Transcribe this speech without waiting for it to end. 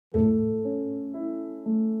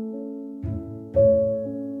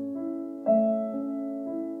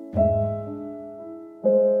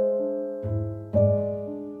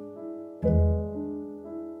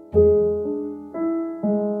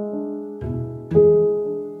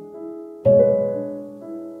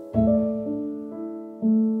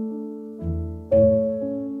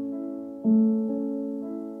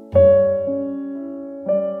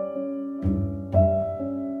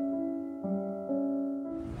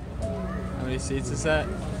many seats is that?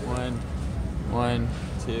 One,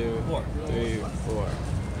 two, 3, 4.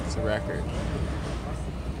 It's a record.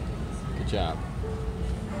 Good job.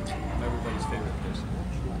 I'm everybody's favorite person.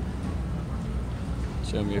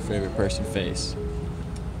 Show me your favorite person face.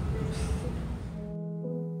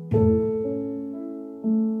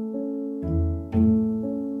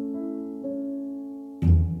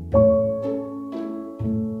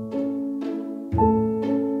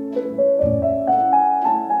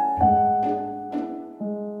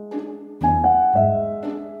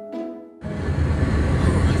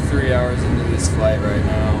 Hours into this flight right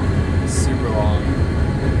now. It's super long.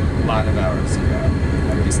 A lot of hours to go.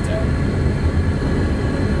 At least 10.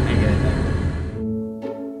 Ain't getting there.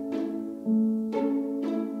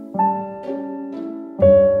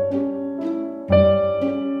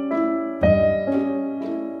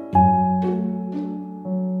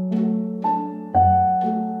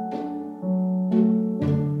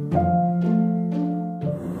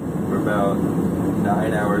 We're about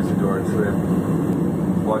 9 hours into our trip.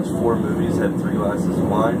 Watched 4 movies, had 3 glasses of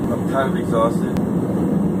wine. I'm kind of exhausted. I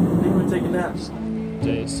think we'll take a nap.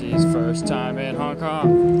 JC's first time in Hong Kong.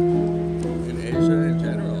 In Asia in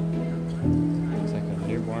general. It's like a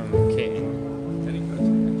newborn king. Any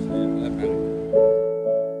country, actually, that matter.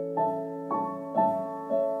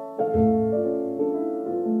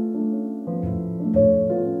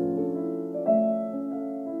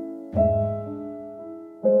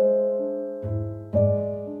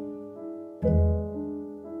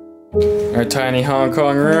 Our tiny Hong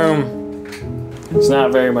Kong room. It's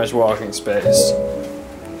not very much walking space.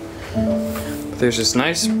 But there's this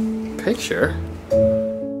nice picture.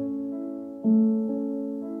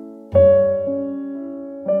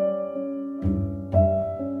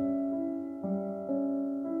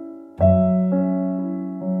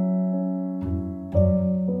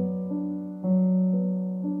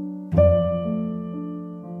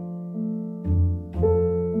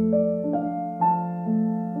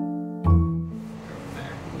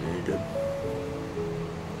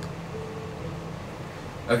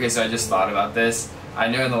 Okay, so I just thought about this. I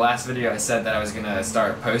know in the last video I said that I was gonna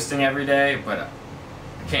start posting every day, but I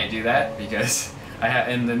can't do that because I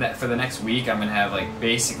have for the next week I'm gonna have like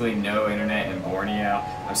basically no internet in Borneo.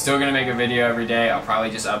 I'm still gonna make a video every day. I'll probably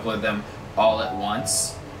just upload them all at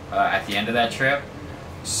once at the end of that trip.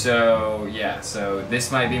 So yeah, so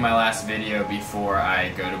this might be my last video before I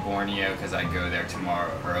go to Borneo because I go there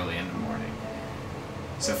tomorrow early in the morning.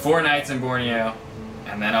 So 4 nights in Borneo,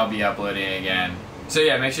 and then I'll be uploading again. So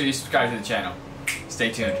yeah, make sure you subscribe to the channel.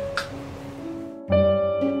 Stay tuned.